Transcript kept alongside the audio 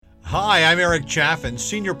Hi, I'm Eric Chaffin,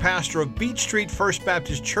 Senior Pastor of Beach Street First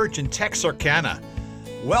Baptist Church in Texarkana.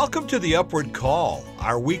 Welcome to The Upward Call,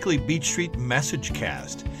 our weekly Beach Street message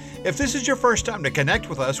cast. If this is your first time to connect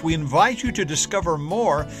with us, we invite you to discover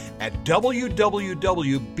more at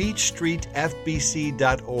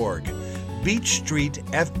www.beachstreetfbc.org.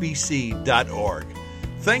 beachstreetfbc.org.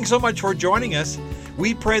 Thanks so much for joining us.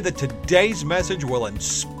 We pray that today's message will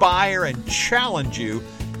inspire and challenge you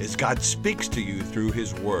as God speaks to you through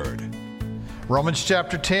His Word. Romans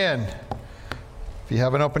chapter 10. If you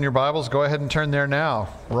haven't opened your Bibles, go ahead and turn there now.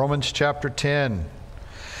 Romans chapter 10.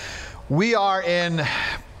 We are in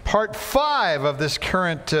part 5 of this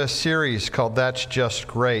current series called That's Just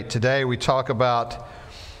Great. Today we talk about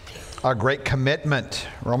our great commitment.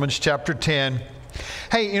 Romans chapter 10.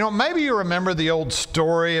 Hey, maybe you remember the old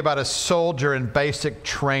story about a soldier in basic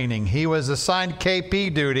training. He was assigned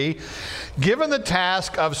KP duty, given the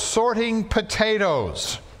task of sorting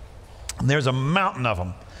potatoes. And there's a mountain of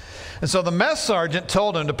them. And so the mess sergeant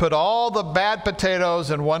told him to put all the bad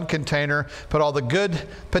potatoes in one container, put all the good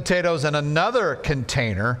potatoes in another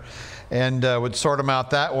container, and would sort them out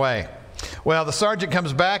that way. Well, the sergeant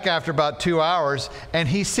comes back after about 2 hours, and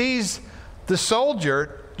he sees the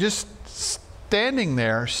soldier just standing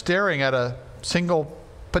there staring at a single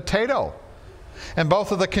potato. And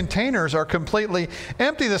both of the containers are completely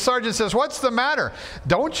empty. The sergeant says, "What's the matter?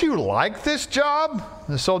 Don't you like this job?"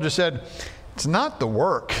 The soldier said, "It's not the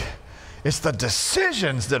work. It's the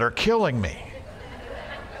decisions that are killing me."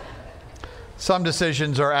 Some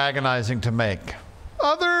decisions are agonizing to make.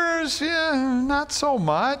 Others, not so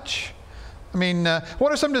much.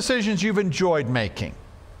 What are some decisions you've enjoyed making?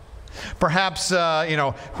 Perhaps,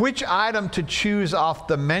 which item to choose off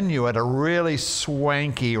the menu at a really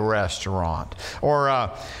swanky restaurant. Or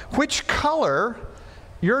which color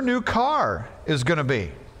your new car is going to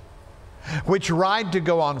be. Which ride to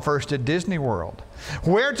go on first at Disney World.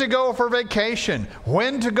 Where to go for vacation.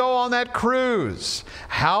 When to go on that cruise.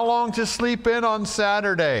 How long to sleep in on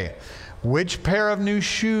Saturday. Which pair of new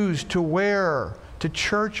shoes to wear to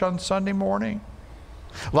church on Sunday morning.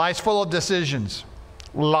 Life's full of decisions.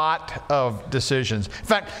 Lot of decisions. In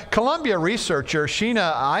fact, Columbia researcher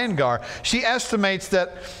Sheena Iyengar, she estimates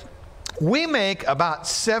that we make about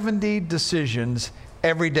 70 decisions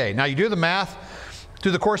every day. Now, you do the math.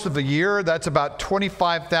 Through the course of the year, that's about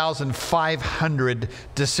 25,500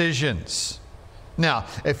 decisions. Now,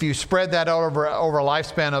 if you spread that over a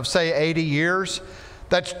lifespan of, say, 80 years,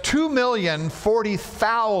 that's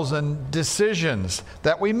 2,040,000 decisions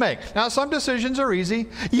that we make. Now, some decisions are easy.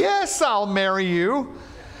 Yes, I'll marry you.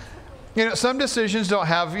 Some decisions don't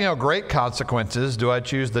have, great consequences. Do I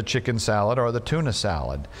choose the chicken salad or the tuna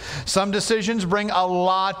salad? Some decisions bring a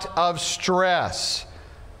lot of stress.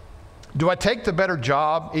 Do I take the better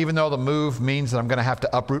job, even though the move means that I'm going to have to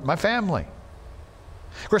uproot my family?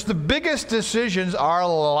 Of course, the biggest decisions are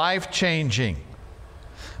life-changing.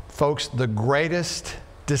 Folks, the greatest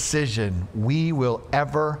decision we will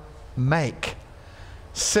ever make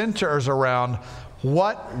centers around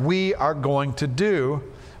what we are going to do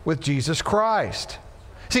with Jesus Christ.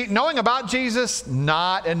 See, knowing about Jesus,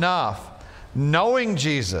 not enough. Knowing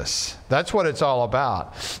Jesus, that's what it's all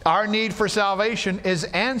about. Our need for salvation is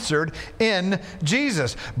answered in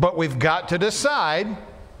Jesus, but we've got to decide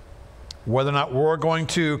whether or not we're going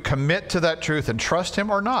to commit to that truth and trust Him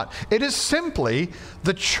or not. It is simply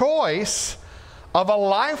the choice of a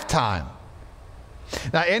lifetime.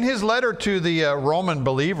 Now, in his letter to the Roman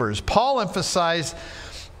believers, Paul emphasized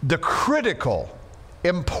the critical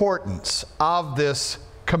importance of this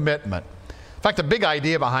commitment. In fact, the big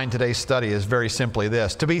idea behind today's study is very simply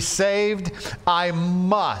this: to be saved, I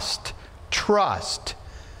must trust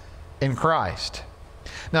in Christ.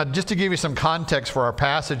 Now, just to give you some context for our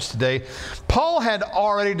passage today, Paul had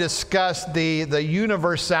already discussed the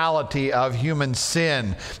universality of human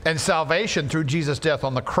sin and salvation through Jesus' death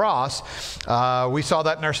on the cross. We saw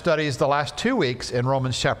that in our studies the last 2 weeks in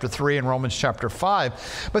Romans chapter 3 and Romans chapter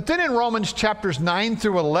 5. But then in Romans chapters 9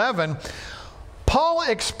 through 11, Paul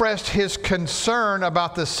expressed his concern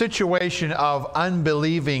about the situation of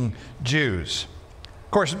unbelieving Jews.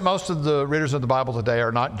 Of course, most of the readers of the Bible today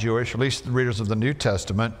are not Jewish, at least the readers of the New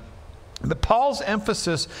Testament. But Paul's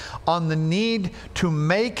emphasis on the need to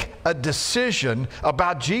make a decision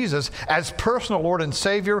about Jesus as personal Lord and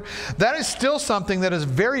Savior, that is still something that is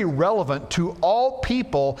very relevant to all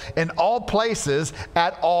people in all places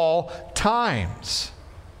at all times.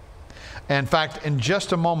 In fact, in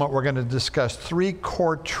just a moment, we're going to discuss 3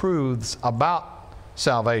 core truths about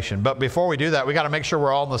salvation. But before we do that, we got to make sure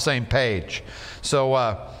we're all on the same page. So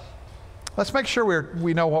let's make sure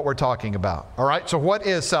we know what we're talking about. All right, so what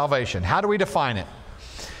is salvation? How do we define it?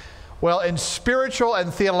 Well, in spiritual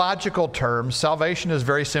and theological terms, salvation is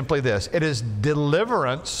very simply this. It is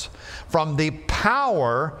deliverance from the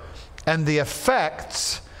power and the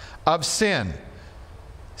effects of sin.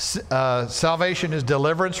 Salvation is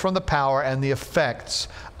deliverance from the power and the effects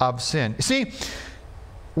of sin. You see,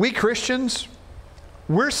 we Christians,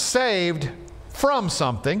 we're saved from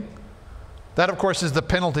something. That, of course, is the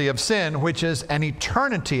penalty of sin, which is an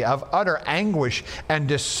eternity of utter anguish and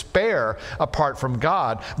despair apart from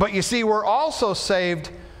God. But you see, we're also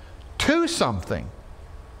saved to something.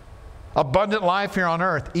 Abundant life here on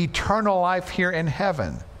earth, eternal life here in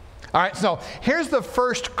heaven. All right, so here's the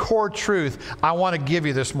first core truth I want to give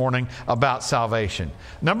you this morning about salvation.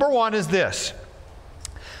 Number one is this: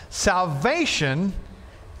 salvation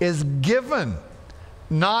is given,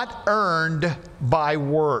 not earned by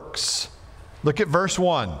works. Look at verse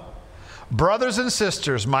 1. Brothers and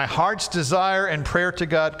sisters, my heart's desire and prayer to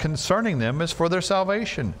God concerning them is for their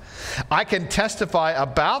salvation. I can testify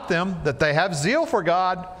about them that they have zeal for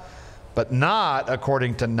God, but not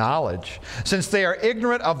according to knowledge, since they are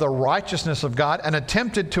ignorant of the righteousness of God and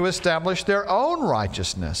attempted to establish their own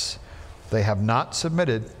righteousness. They have not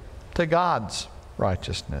submitted to God's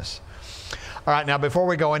righteousness. All right, now before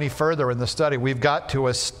we go any further in the study, we've got to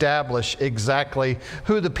establish exactly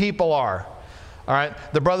who the people are. All right,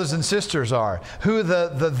 the brothers and sisters are, who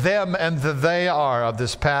the them and the they are of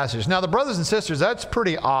this passage. Now, the brothers and sisters, that's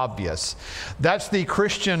pretty obvious. That's the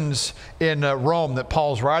Christians in Rome that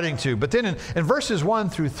Paul's writing to. But then in verses 1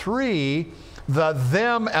 through 3, the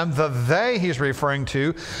them and the they he's referring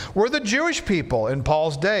to were the Jewish people in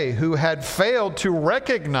Paul's day who had failed to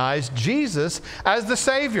recognize Jesus as the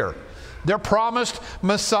Savior, their promised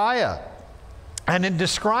Messiah. And in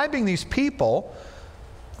describing these people,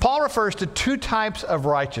 Paul refers to two types of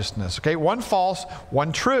righteousness, okay? One false,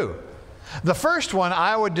 one true. The first one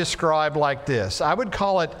I would describe like this. I would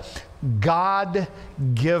call it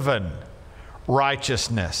God-given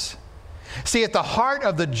righteousness. See, at the heart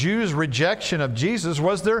of the Jews' rejection of Jesus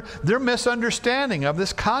was their misunderstanding of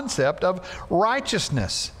this concept of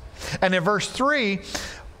righteousness. And in verse 3,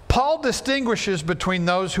 Paul distinguishes between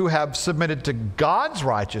those who have submitted to God's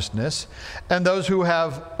righteousness and those who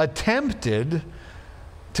have attempted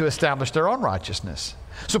to establish their own righteousness.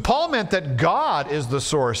 So Paul meant that God is the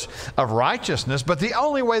source of righteousness, but the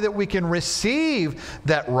only way that we can receive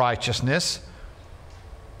that righteousness,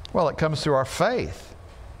 well, it comes through our faith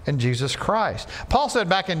in Jesus Christ. Paul said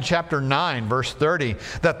back in chapter 9, verse 30,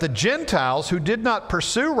 that the Gentiles who did not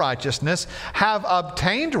pursue righteousness have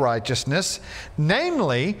obtained righteousness,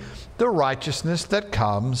 namely the righteousness that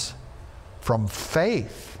comes from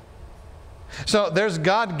faith. So there's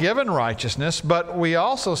God-given righteousness, but we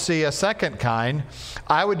also see a second kind.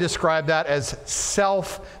 I would describe that as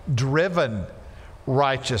self-driven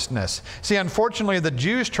righteousness. See, unfortunately, the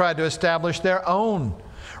Jews tried to establish their own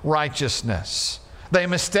righteousness. They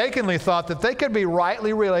mistakenly thought that they could be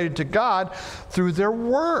rightly related to God through their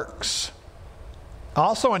works.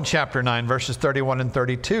 Also in chapter 9, verses 31 and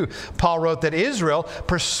 32, Paul wrote that Israel,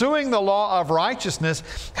 pursuing the law of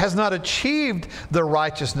righteousness, has not achieved the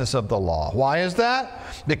righteousness of the law. Why is that?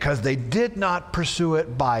 Because they did not pursue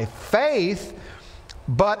it by faith,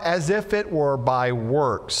 but as if it were by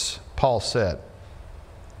works, Paul said.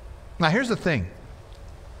 Now here's the thing.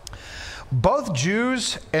 Both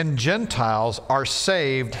Jews and Gentiles are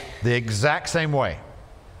saved the exact same way.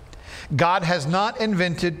 God has not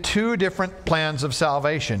invented two different plans of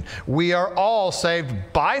salvation. We are all saved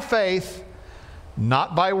by faith,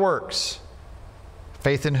 not by works.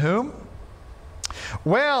 Faith in whom?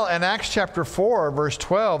 Well, in Acts chapter 4, verse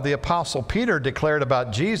 12, the Apostle Peter declared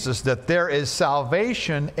about Jesus that there is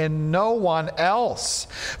salvation in no one else,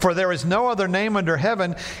 for there is no other name under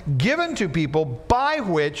heaven given to people by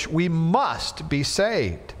which we must be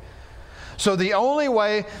saved. So the only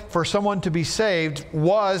way for someone to be saved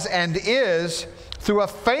was and is through a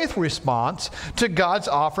faith response to God's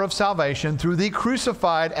offer of salvation through the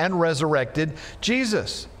crucified and resurrected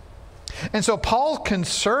Jesus. And so Paul's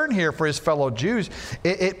concern here for his fellow Jews,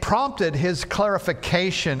 it prompted his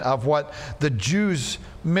clarification of what the Jews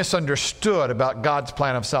misunderstood about God's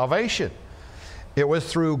plan of salvation. It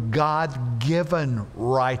was through God-given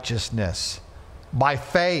righteousness by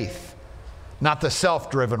faith, not the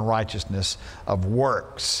self-driven righteousness of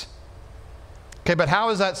works. Okay, but how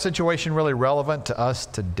is that situation really relevant to us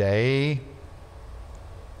today?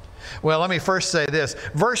 Well, let me first say this.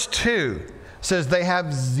 Verse 2 says they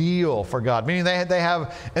have zeal for God, meaning they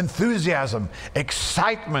have enthusiasm,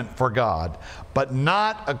 excitement for God, but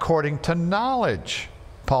not according to knowledge,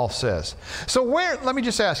 Paul says. So let me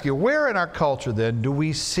just ask you, where in our culture then do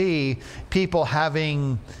we see people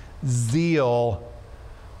having zeal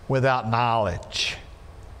without knowledge.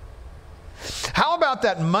 How about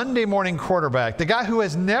that Monday morning quarterback, the guy who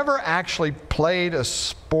has never actually played a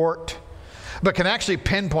sport, but can actually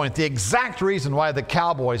pinpoint the exact reason why the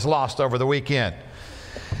Cowboys lost over the weekend?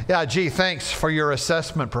 Yeah, gee, thanks for your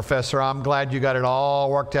assessment, Professor. I'm glad you got it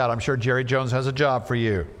all worked out. I'm sure Jerry Jones has a job for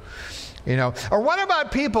you. You know, or what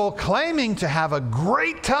about people claiming to have a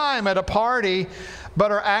great time at a party,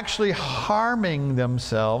 but are actually harming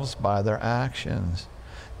themselves by their actions?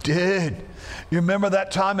 Dude, you remember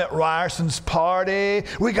that time at Ryerson's party?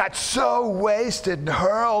 We got so wasted and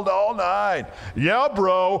hurled all night. Yeah,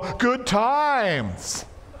 bro, good times.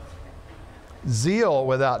 Zeal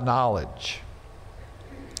without knowledge.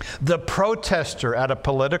 The protester at a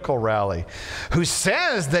political rally who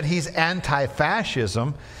says that he's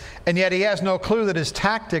anti-fascism, and yet he has no clue that his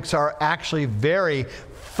tactics are actually very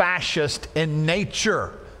fascist in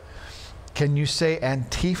nature. Can you say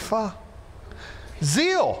Antifa?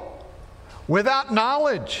 Zeal without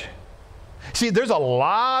knowledge. See, there's a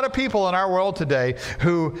lot of people in our world today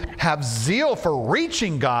who have zeal for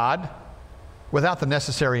reaching God without the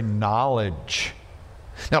necessary knowledge.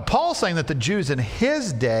 Now, Paul's saying that the Jews in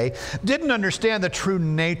his day didn't understand the true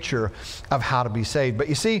nature of how to be saved. But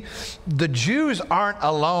you see, the Jews aren't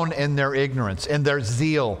alone in their ignorance, in their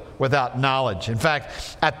zeal without knowledge. In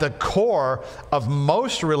fact, at the core of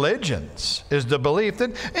most religions is the belief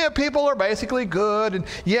that people are basically good, and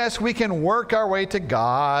yes, we can work our way to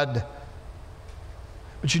God.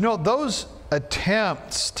 But you know, those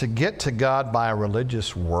attempts to get to God by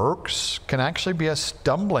religious works can actually be a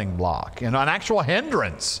stumbling block, an actual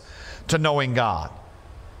hindrance to knowing God.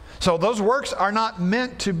 So those works are not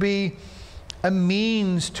meant to be a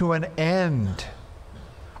means to an end.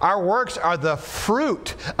 Our works are the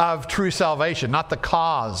fruit of true salvation, not the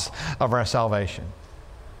cause of our salvation.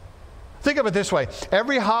 Think of it this way.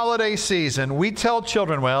 Every holiday season, we tell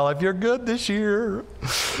children, well, if you're good this year,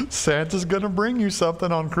 Santa's going to bring you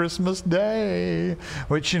something on Christmas Day.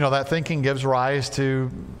 Which, that thinking gives rise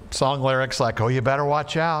to song lyrics like, oh, you better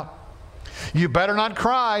watch out. You better not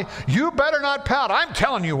cry. You better not pout. I'm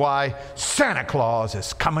telling you why. Santa Claus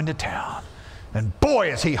is coming to town. And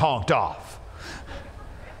boy, is he honked off.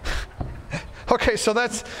 Okay, so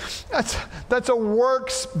that's a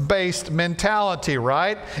works-based mentality,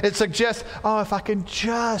 right? It suggests, if I can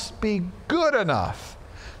just be good enough,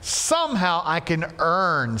 somehow I can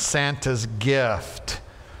earn Santa's gift.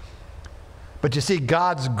 But you see,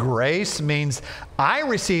 God's grace means I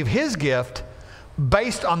receive his gift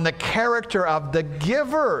based on the character of the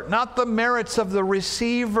giver, not the merits of the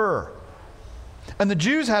receiver. And the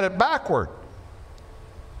Jews had it backward.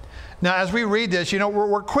 Now, as we read this,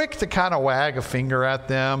 we're quick to kind of wag a finger at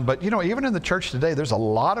them. But, even in the church today, there's a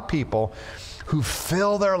lot of people who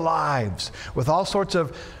fill their lives with all sorts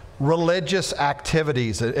of religious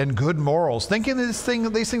activities and good morals, thinking these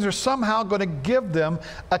things are somehow going to give them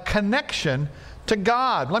a connection to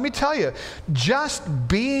God. Let me tell you, just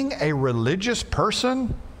being a religious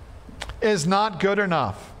person is not good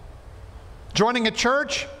enough. Joining a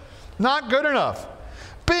church, not good enough.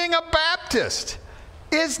 Being a Baptist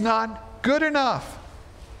is not good enough.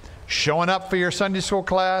 Showing up for your Sunday school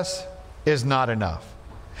class is not enough.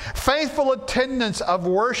 Faithful attendance of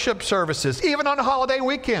worship services, even on holiday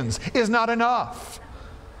weekends, is not enough.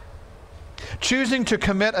 Choosing to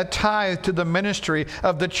commit a tithe to the ministry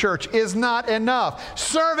of the church is not enough.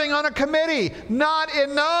 Serving on a committee, not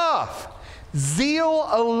enough. Zeal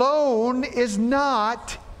alone is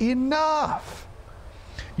not enough.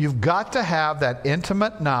 You've got to have that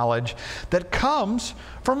intimate knowledge that comes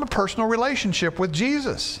from a personal relationship with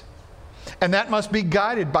Jesus. And that must be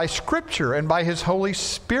guided by Scripture and by His Holy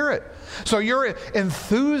Spirit. So your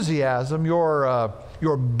enthusiasm,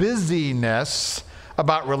 your busyness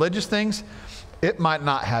about religious things, it might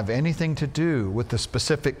not have anything to do with the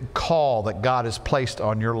specific call that God has placed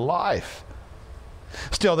on your life.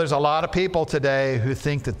 Still, there's a lot of people today who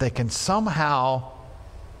think that they can somehow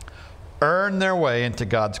earn their way into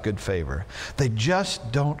God's good favor. They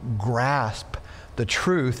just don't grasp the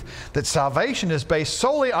truth that salvation is based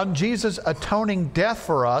solely on Jesus' atoning death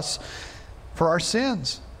for us for our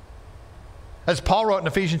sins. As Paul wrote in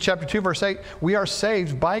Ephesians chapter 2, verse 8, we are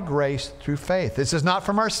saved by grace through faith. This is not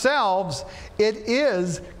from ourselves. It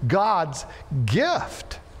is God's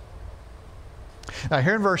gift. Now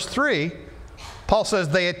here in verse 3, Paul says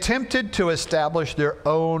they attempted to establish their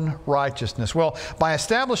own righteousness. Well, by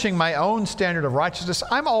establishing my own standard of righteousness,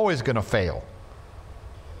 I'm always going to fail.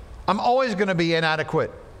 I'm always going to be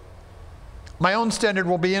inadequate. My own standard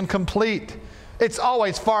will be incomplete. It's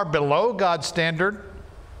always far below God's standard.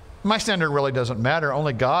 My standard really doesn't matter.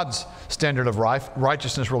 Only God's standard of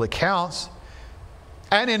righteousness really counts.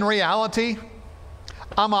 And in reality,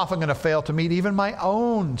 I'm often going to fail to meet even my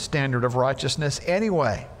own standard of righteousness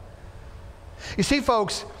anyway. You see,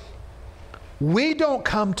 folks, we don't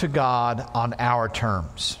come to God on our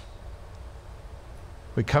terms.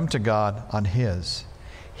 We come to God on His.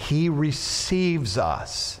 He receives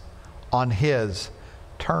us on His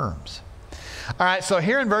terms. All right, so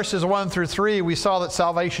here in verses 1 through 3, we saw that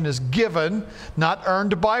salvation is given, not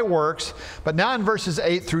earned by works. But now in verses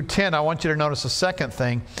 8 through 10, I want you to notice a second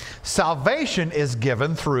thing. Salvation is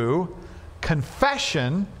given through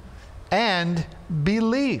confession and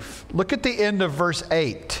belief. Look at the end of verse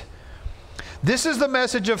 8. This is the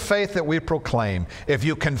message of faith that we proclaim. If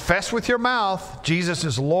you confess with your mouth Jesus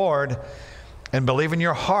is Lord and believe in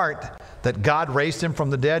your heart that God raised Him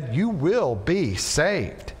from the dead, you will be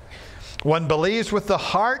saved. One believes with the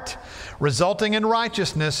heart, resulting in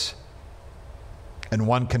righteousness, and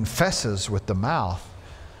one confesses with the mouth,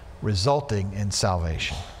 resulting in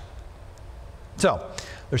salvation. So,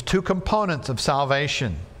 there's two components of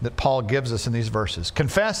salvation that Paul gives us in these verses: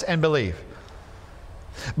 confess and believe.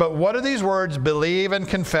 But what do these words, believe and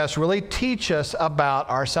confess, really teach us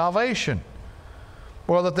about our salvation?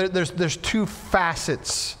 Well, that there's two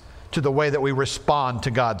facets to the way that we respond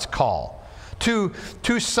to God's call. Two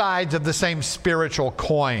sides of the same spiritual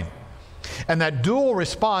coin. And that dual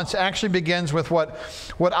response actually begins with what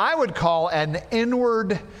I would call an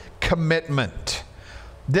inward commitment.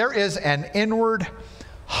 There is an inward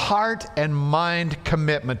heart and mind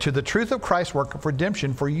commitment to the truth of Christ's work of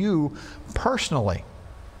redemption for you personally.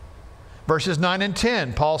 Verses 9 and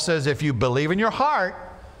 10, Paul says, if you believe in your heart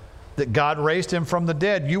that God raised Him from the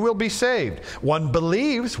dead, you will be saved. One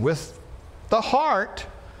believes with the heart,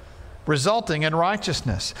 resulting in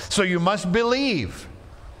righteousness. So you must believe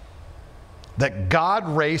that God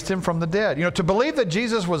raised Him from the dead. You know, to believe that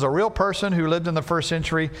Jesus was a real person who lived in the first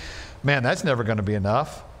century, man, that's never going to be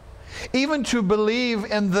enough. Even to believe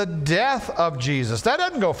in the death of Jesus, that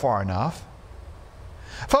doesn't go far enough.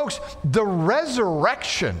 Folks, the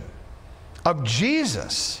resurrection of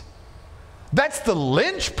Jesus, that's the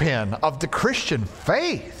linchpin of the Christian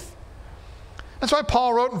faith. That's why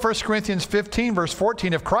Paul wrote in 1 Corinthians 15, verse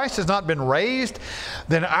 14, if Christ has not been raised,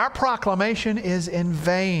 then our proclamation is in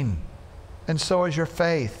vain, and so is your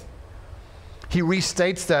faith. He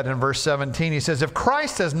restates that in verse 17. He says, if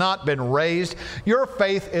Christ has not been raised, your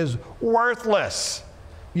faith is worthless.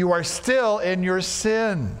 You are still in your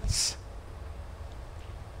sins.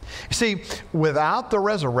 You see, without the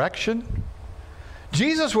resurrection,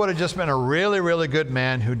 Jesus would have just been a really, really good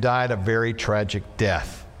man who died a very tragic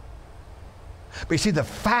death. But you see, the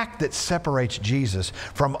fact that separates Jesus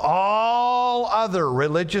from all other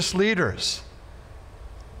religious leaders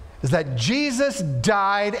is that Jesus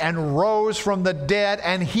died and rose from the dead,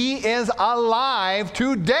 and He is alive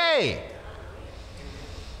today.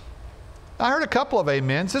 I heard a couple of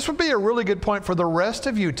amens. This would be a really good point for the rest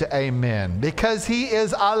of you to amen, because He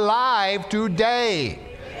is alive today.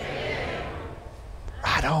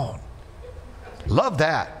 Right on. Love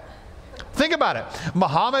that. Think about it.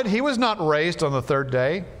 Muhammad, he was not raised on the third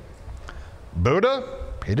day. Buddha,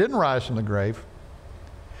 he didn't rise from the grave.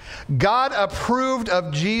 God approved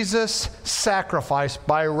of Jesus' sacrifice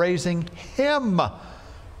by raising Him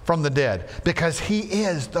from the dead, because He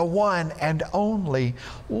is the one and only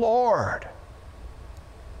Lord.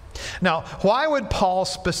 Now, why would Paul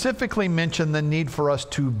specifically mention the need for us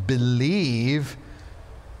to believe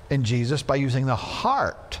in Jesus by using the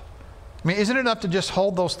heart? I mean, isn't it enough to just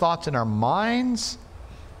hold those thoughts in our minds?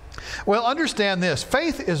 Well, understand this.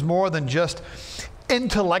 Faith is more than just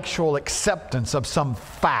intellectual acceptance of some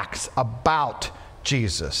facts about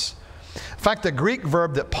Jesus. In fact, the Greek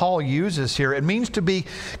verb that Paul uses here, it means to be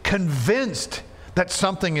convinced that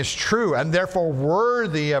something is true and therefore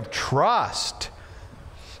worthy of trust.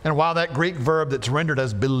 And while that Greek verb that's rendered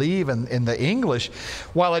as believe in the English,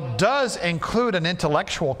 while it does include an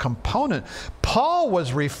intellectual component, Paul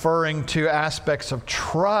was referring to aspects of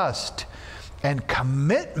trust and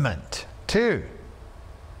commitment too.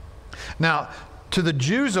 Now, to the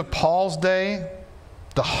Jews of Paul's day,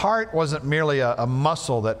 the heart wasn't merely a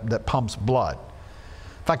muscle that pumps blood.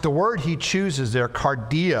 In fact, the word he chooses there,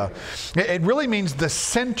 cardia, it really means the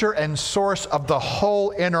center and source of the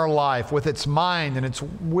whole inner life, with its mind and its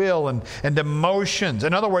will and emotions.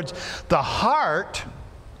 In other words, the heart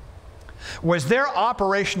was their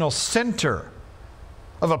operational center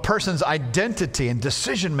of a person's identity and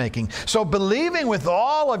decision making. So believing with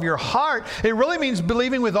all of your heart, it really means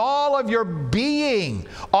believing with all of your being,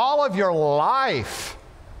 all of your life.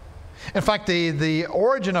 In fact, the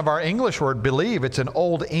origin of our English word believe, it's an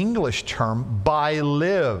Old English term, by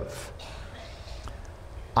live.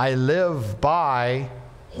 I live by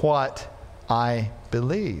what I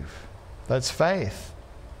believe. That's faith.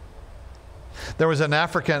 There was an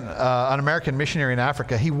American missionary in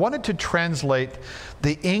Africa. He wanted to translate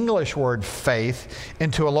the English word faith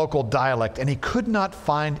into a local dialect, and he could not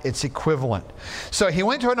find its equivalent. So he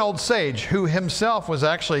went to an old sage who himself was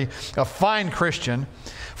actually a fine Christian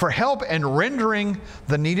for help in rendering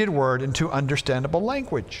the needed word into understandable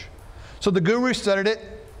language. So the guru studied it.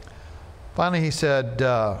 Finally he said,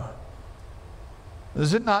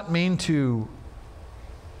 does it not mean to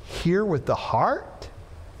hear with the heart?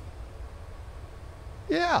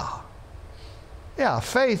 Yeah,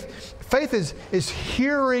 faith is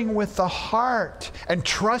hearing with the heart and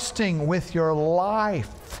trusting with your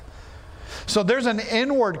life. So there's an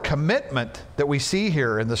inward commitment that we see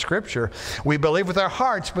here in the Scripture. We believe with our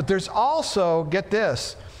hearts, but there's also, get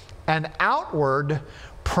this, an outward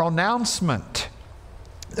pronouncement.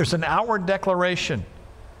 There's an outward declaration.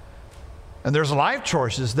 And there's life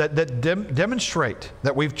choices that demonstrate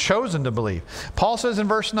that we've chosen to believe. Paul says in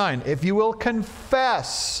verse 9, if you will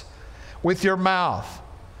confess with your mouth.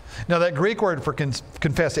 Now that Greek word for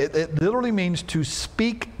confess, it literally means to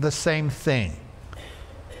speak the same thing.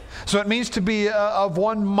 So it means to be of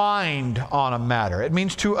one mind on a matter. It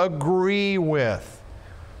means to agree with.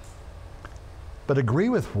 But agree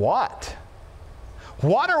with what?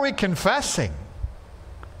 What are we confessing?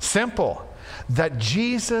 Simple. That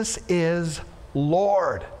Jesus is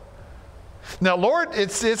Lord. Now, Lord,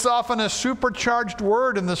 it's often a supercharged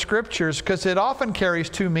word in the Scriptures because it often carries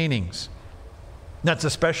two meanings. That's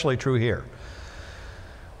especially true here.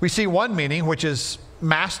 We see one meaning, which is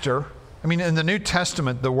master. I mean, in the New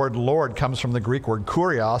Testament, the word Lord comes from the Greek word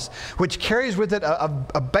kurios, which carries with it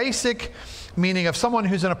a basic meaning of someone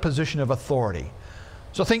who's in a position of authority.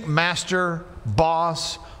 So think master,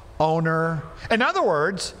 boss, owner. In other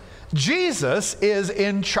words, Jesus is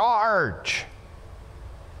in charge.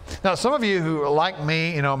 Now, some of you who, like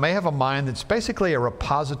me, may have a mind that's basically a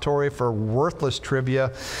repository for worthless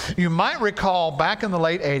trivia. You might recall back in the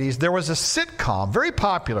late 80s, there was a sitcom, very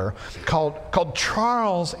popular, called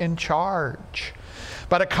Charles in Charge,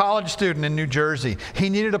 about a college student in New Jersey. He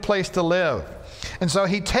needed a place to live. And so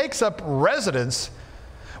he takes up residence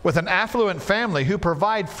with an affluent family who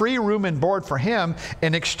provide free room and board for him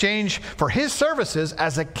in exchange for his services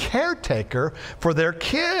as a caretaker for their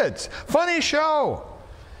kids. Funny show.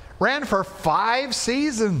 Ran for 5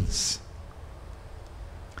 seasons.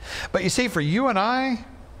 But you see, for you and I,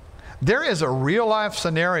 there is a real life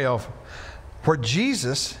scenario where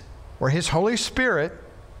Jesus, where His Holy Spirit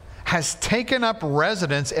has taken up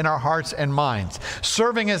residence in our hearts and minds,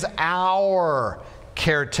 serving as our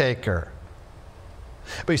caretaker.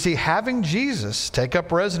 But you see, having Jesus take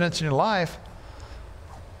up residence in your life,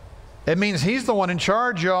 it means He's the one in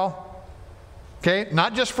charge, y'all. Okay?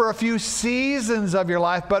 Not just for a few seasons of your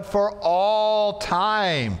life, but for all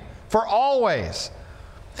time, for always.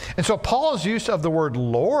 And so Paul's use of the word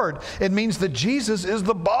Lord, it means that Jesus is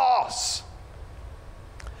the boss.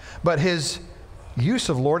 But his use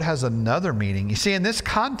of Lord has another meaning. You see, in this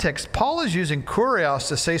context, Paul is using kurios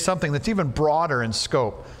to say something that's even broader in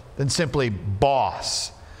scope than simply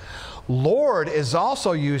boss. Lord is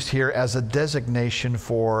also used here as a designation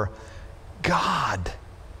for God.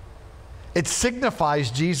 It signifies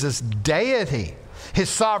Jesus' deity, His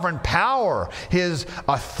sovereign power, His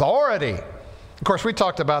authority. Of course, we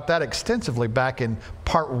talked about that extensively back in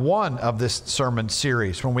part 1 of this sermon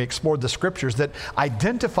series when we explored the Scriptures that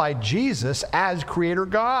identified Jesus as Creator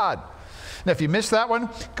God. Now, if you missed that one,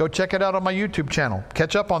 go check it out on my YouTube channel.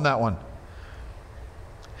 Catch up on that one.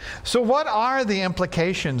 So what are the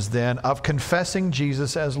implications then of confessing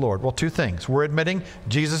Jesus as Lord? Well, 2 things. We're admitting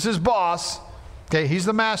Jesus is boss. Okay, He's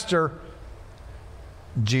the master.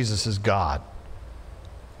 Jesus is God.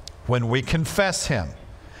 When we confess Him,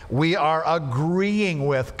 we are agreeing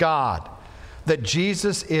with God that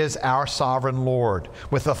Jesus is our sovereign Lord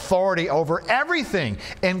with authority over everything,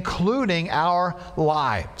 including our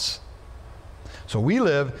lives. So we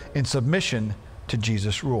live in submission to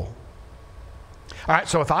Jesus' rule. All right,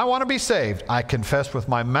 so if I want to be saved, I confess with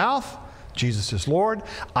my mouth Jesus is Lord.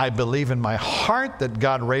 I believe in my heart that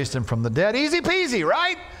God raised Him from the dead. Easy peasy,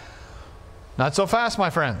 right? Not so fast, my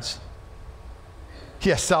friends.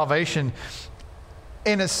 Yes, salvation,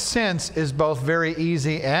 in a sense, is both very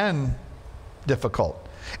easy and difficult.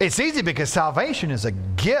 It's easy because salvation is a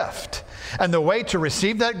gift. And the way to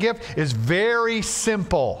receive that gift is very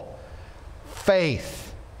simple.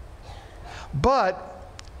 Faith. But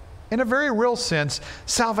in a very real sense,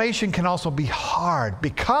 salvation can also be hard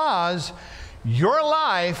because your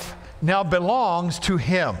life now belongs to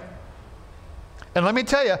Him. And let me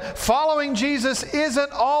tell you, following Jesus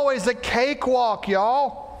isn't always a cakewalk,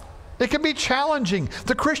 y'all. It can be challenging.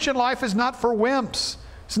 The Christian life is not for wimps.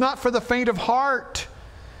 It's not for the faint of heart.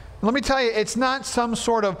 Let me tell you, it's not some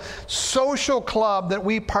sort of social club that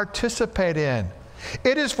we participate in.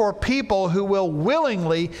 It is for people who will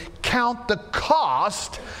willingly count the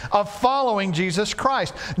cost of following Jesus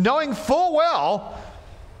Christ, knowing full well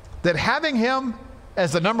that having Him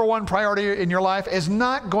as the number one priority in your life is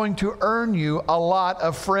not going to earn you a lot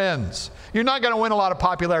of friends. You're not going to win a lot of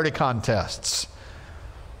popularity contests.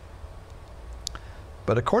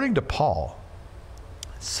 But according to Paul,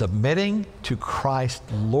 submitting to Christ's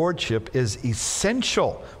lordship is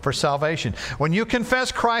essential for salvation. When you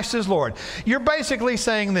confess Christ as Lord, you're basically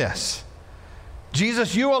saying this: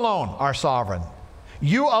 Jesus, you alone are sovereign.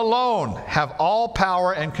 You alone have all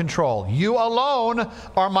power and control. You alone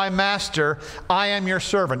are my master. I am your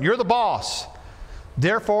servant. You're the boss.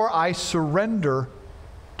 Therefore, I surrender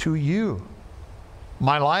to you.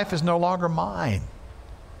 My life is no longer mine.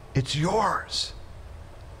 It's yours.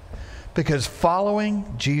 Because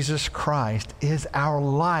following Jesus Christ is our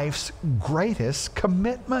life's greatest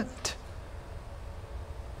commitment.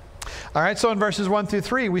 All right, so in verses 1 through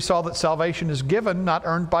 3, we saw that salvation is given, not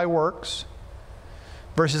earned by works.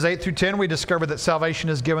 Verses 8 through 10, we discovered that salvation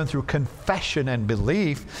is given through confession and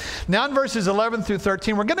belief. Now in verses 11 through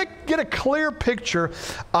 13, we're going to get a clear picture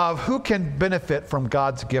of who can benefit from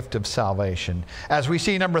God's gift of salvation. As we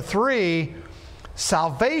see, number 3,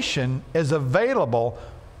 salvation is available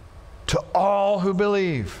to all who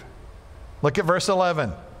believe. Look at verse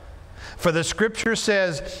 11. For the Scripture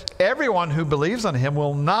says, everyone who believes on Him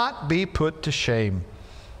will not be put to shame,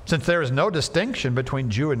 since there is no distinction between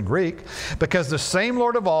Jew and Greek, because the same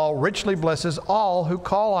Lord of all richly blesses all who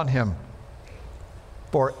call on Him.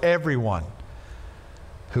 For everyone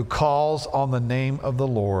who calls on the name of the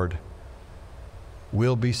Lord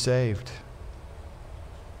will be saved.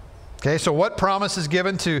 Okay, so what promise is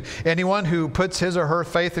given to anyone who puts his or her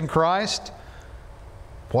faith in Christ?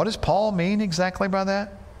 What does Paul mean exactly by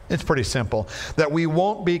that? It's pretty simple. That we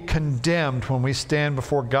won't be condemned when we stand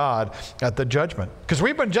before God at the judgment, because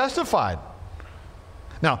we've been justified.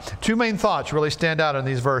 Now, two main thoughts really stand out in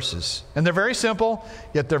these verses. And they're very simple,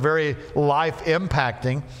 yet they're very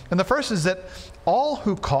life-impacting. And the first is that all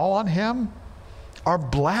who call on Him are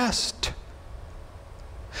blessed.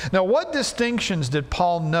 Now, what distinctions did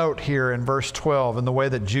Paul note here in verse 12 in the way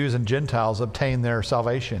that Jews and Gentiles obtain their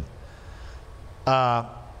salvation? None.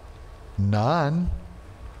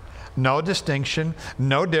 No distinction,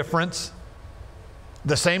 no difference.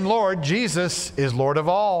 The same Lord, Jesus, is Lord of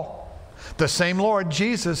all. The same Lord,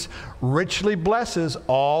 Jesus, richly blesses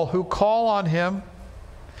all who call on Him.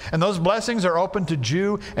 And those blessings are open to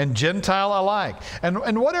Jew and Gentile alike.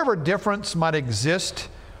 And whatever difference might exist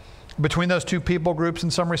between those two people groups in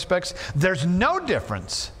some respects, there's no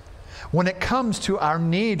difference when it comes to our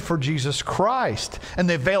need for Jesus Christ and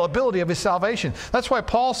the availability of His salvation. That's why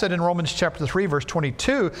Paul said in Romans chapter 3, verse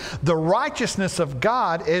 22, the righteousness of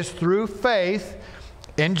God is through faith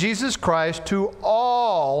in Jesus Christ to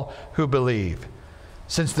all who believe,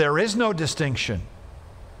 since there is no distinction.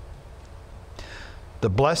 The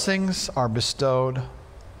blessings are bestowed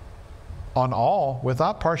on all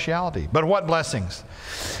without partiality. But what blessings?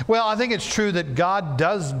 Well, I think it's true that God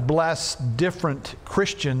does bless different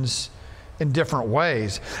Christians in different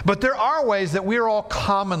ways. But there are ways that we are all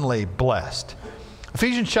commonly blessed.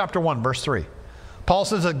 Ephesians chapter 1, verse 3. Paul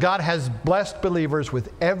says that God has blessed believers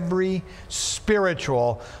with every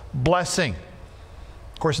spiritual blessing.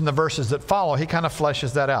 Of course, in the verses that follow, he kind of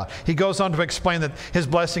fleshes that out. He goes on to explain that His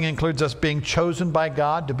blessing includes us being chosen by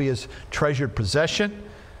God to be His treasured possession,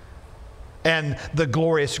 and the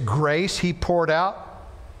glorious grace He poured out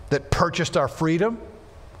that purchased our freedom,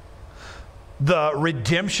 the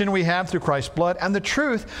redemption we have through Christ's blood, and the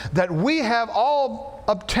truth that we have all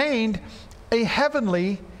obtained a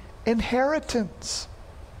heavenly inheritance.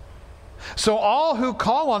 So all who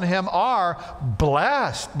call on Him are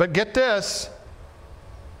blessed. But get this,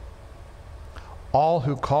 all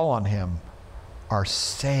who call on Him are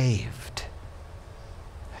saved.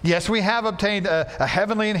 Yes, we have obtained a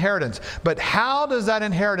heavenly inheritance, but how does that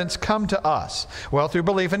inheritance come to us? Well, through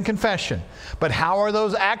belief and confession. But how are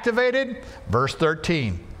those activated? Verse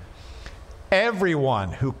 13.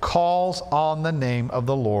 Everyone who calls on the name of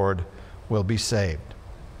the Lord will be saved.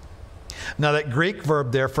 Now that Greek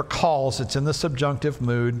verb there for calls, it's in the subjunctive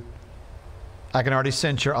mood. I can already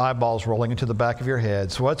sense your eyeballs rolling into the back of your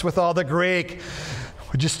heads. What's with all the Greek?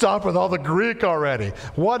 Would you stop with all the Greek already?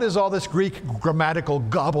 What does all this Greek grammatical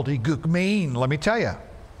gobbledygook mean? Let me tell you.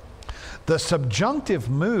 The subjunctive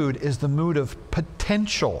mood is the mood of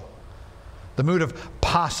potential, the mood of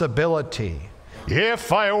possibility.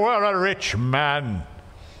 If I were a rich man,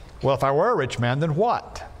 Well, if I were a rich man, then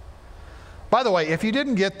what? By the way, if you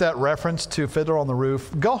didn't get that reference to Fiddler on the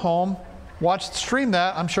Roof, go home, stream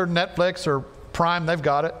that. I'm sure Netflix or Prime, they've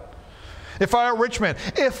got it. If I were a rich man,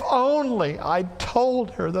 if only I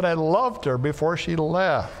told her that I loved her before she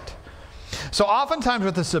left. So oftentimes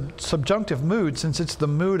with the subjunctive mood, since it's the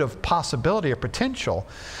mood of possibility or potential,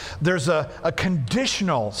 there's a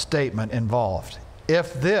conditional statement involved.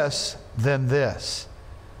 If this, then this.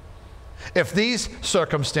 If these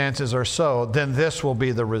circumstances are so, then this will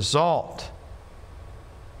be the result.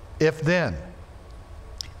 If then,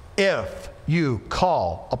 if you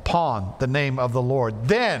call upon the name of the Lord,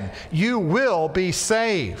 then you will be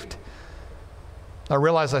saved. I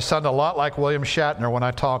realize I sound a lot like William Shatner when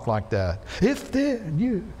I talk like that. If then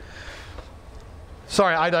you...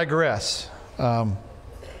 Sorry, I digress.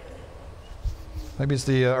 Maybe it's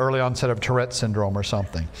the early onset of Tourette syndrome or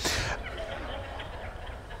something.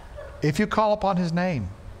 If you call upon His name,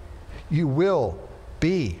 you will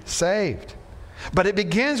be saved. But it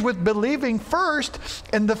begins with believing first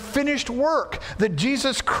in the finished work that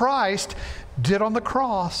Jesus Christ did on the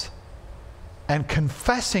cross and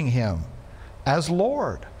confessing Him as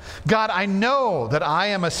Lord. God, I know that I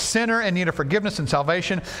am a sinner in need of forgiveness and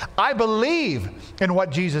salvation. I believe in what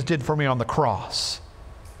Jesus did for me on the cross.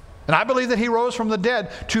 And I believe that He rose from the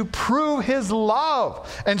dead to prove His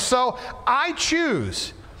love. And so I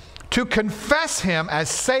choose to confess Him as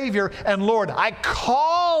Savior and Lord. I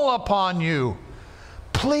call upon You.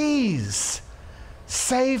 Please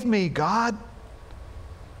save me, God.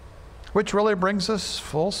 Which really brings us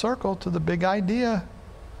full circle to the big idea.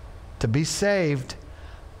 To be saved,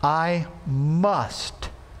 I must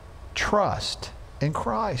trust in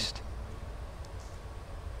Christ.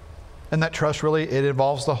 And that trust really, it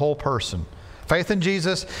involves the whole person. Faith in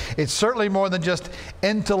Jesus, it's certainly more than just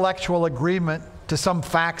intellectual agreement to some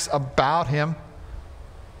facts about Him.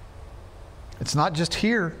 It's not just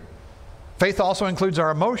here. Faith also includes our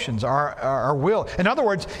emotions, our will. In other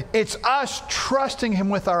words, it's us trusting Him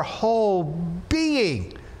with our whole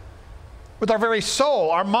being, with our very soul,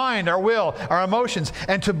 our mind, our will, our emotions.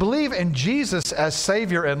 And to believe in Jesus as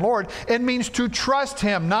Savior and Lord, it means to trust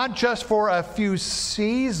Him, not just for a few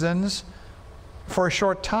seasons, for a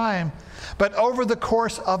short time, but over the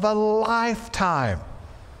course of a lifetime.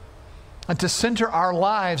 And to center our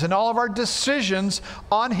lives and all of our decisions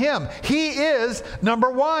on Him. He is number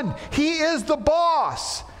one. He is the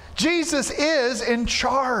boss. Jesus is in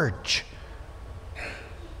charge.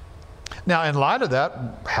 Now, in light of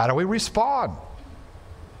that, how do we respond?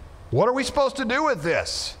 What are we supposed to do with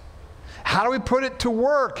this? How do we put it to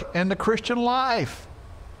work in the Christian life?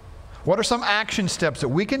 What are some action steps that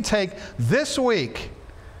we can take this week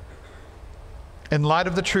in light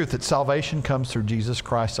of the truth that salvation comes through Jesus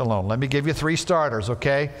Christ alone? Let me give you 3 starters,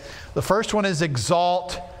 okay? The first one is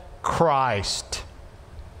exalt Christ.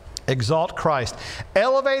 Exalt Christ.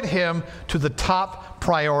 Elevate Him to the top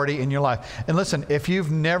priority in your life. And listen, if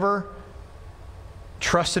you've never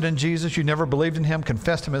trusted in Jesus, you never believed in Him,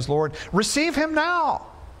 confessed Him as Lord, receive Him now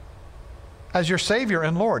as your Savior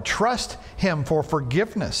and Lord. Trust Him for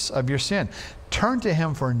forgiveness of your sin. Turn to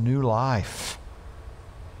Him for new life.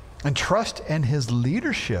 And trust in His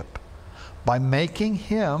leadership by making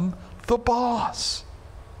Him the boss.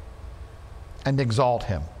 And exalt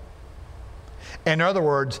Him. In other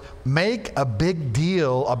words, make a big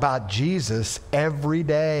deal about Jesus every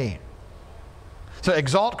day. So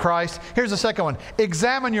exalt Christ. Here's the second one.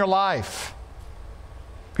 Examine your life.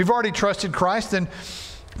 If you've already trusted Christ, then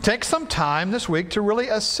take some time this week to really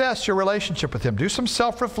assess your relationship with Him. Do some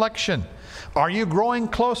self-reflection. Are you growing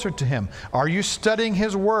closer to Him? Are you studying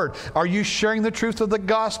His Word? Are you sharing the truth of the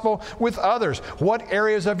gospel with others? What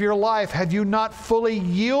areas of your life have you not fully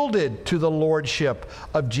yielded to the lordship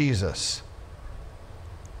of Jesus?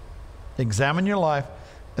 Examine your life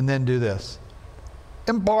and then do this.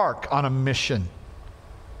 Embark on a mission.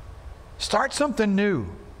 Start something new.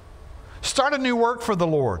 Start a new work for the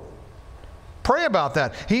Lord. Pray about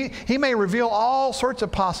that. He may reveal all sorts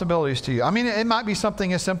of possibilities to you. I mean, it might be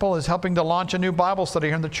something as simple as helping to launch a new Bible study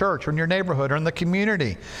here in the church or in your neighborhood or in the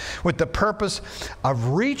community with the purpose of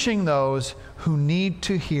reaching those who need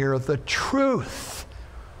to hear the truth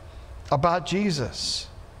about Jesus.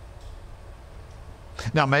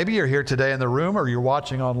 Now, maybe you're here today in the room or you're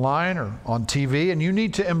watching online or on TV and you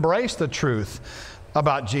need to embrace the truth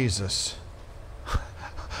about Jesus.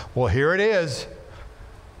 Well, here it is.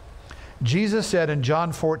 Jesus said in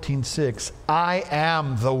John 14:6, I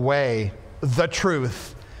am the way, the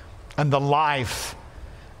truth, and the life,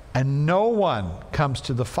 and no one comes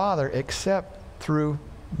to the Father except through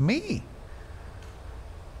me.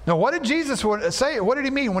 Now, what did Jesus say? What did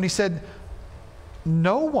He mean when He said,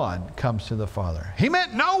 no one comes to the Father. He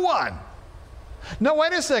meant no one. No,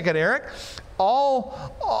 wait a second, Eric.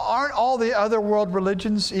 Aren't all the other world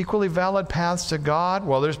religions equally valid paths to God?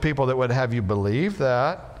 Well, there's people that would have you believe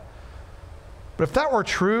that. But if that were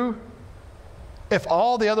true, if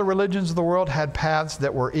all the other religions of the world had paths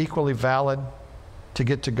that were equally valid to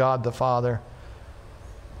get to God the Father,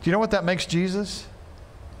 do you know what that makes Jesus?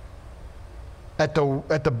 At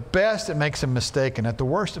the best, it makes him mistaken. At the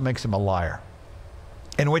worst, it makes him a liar.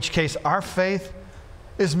 In which case, our faith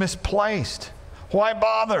is misplaced. Why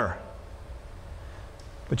bother?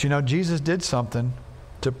 But you know, Jesus did something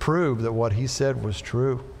to prove that what he said was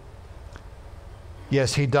true.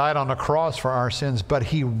 Yes, he died on a cross for our sins, but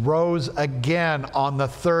he rose again on the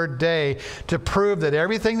third day to prove that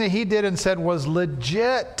everything that he did and said was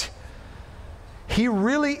legit. He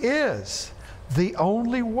really is the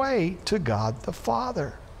only way to God the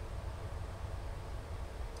Father.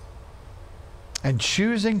 And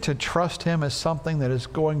choosing to trust him is something that is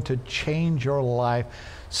going to change your life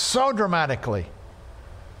so dramatically.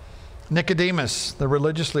 Nicodemus, the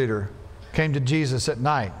religious leader, came to Jesus at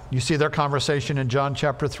night. You see their conversation in John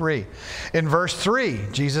chapter 3. In verse 3,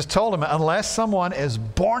 Jesus told him, unless someone is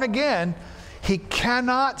born again, he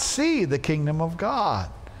cannot see the kingdom of God.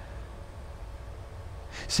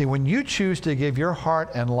 See, when you choose to give your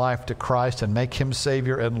heart and life to Christ and make him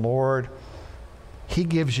Savior and Lord, he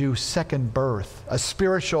gives you second birth, a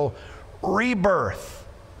spiritual rebirth.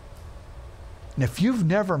 And if you've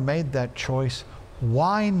never made that choice,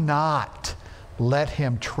 why not let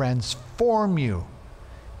him transform you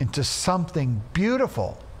into something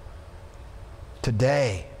beautiful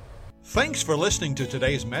today? Thanks for listening to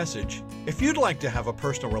today's message. If you'd like to have a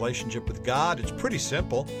personal relationship with God, it's pretty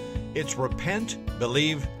simple. It's repent,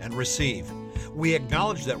 believe, and receive. We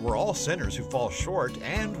acknowledge that we're all sinners who fall short,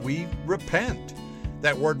 and we repent.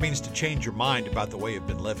 That word means to change your mind about the way you've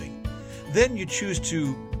been living. Then you choose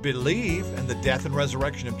to believe in the death and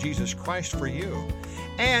resurrection of Jesus Christ for you.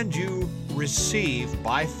 And you receive,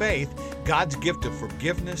 by faith, God's gift of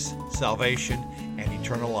forgiveness, salvation, and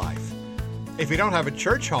eternal life. If you don't have a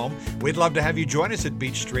church home, we'd love to have you join us at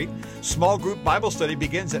Beach Street. Small group Bible study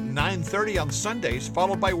begins at 9:30 on Sundays,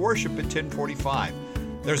 followed by worship at 10:45.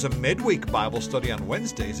 There's a midweek Bible study on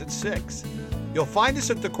Wednesdays at 6. You'll find us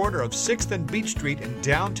at the corner of 6th and Beach Street in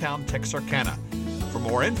downtown Texarkana. For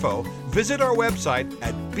more info, visit our website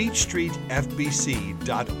at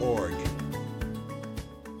beachstreetfbc.org.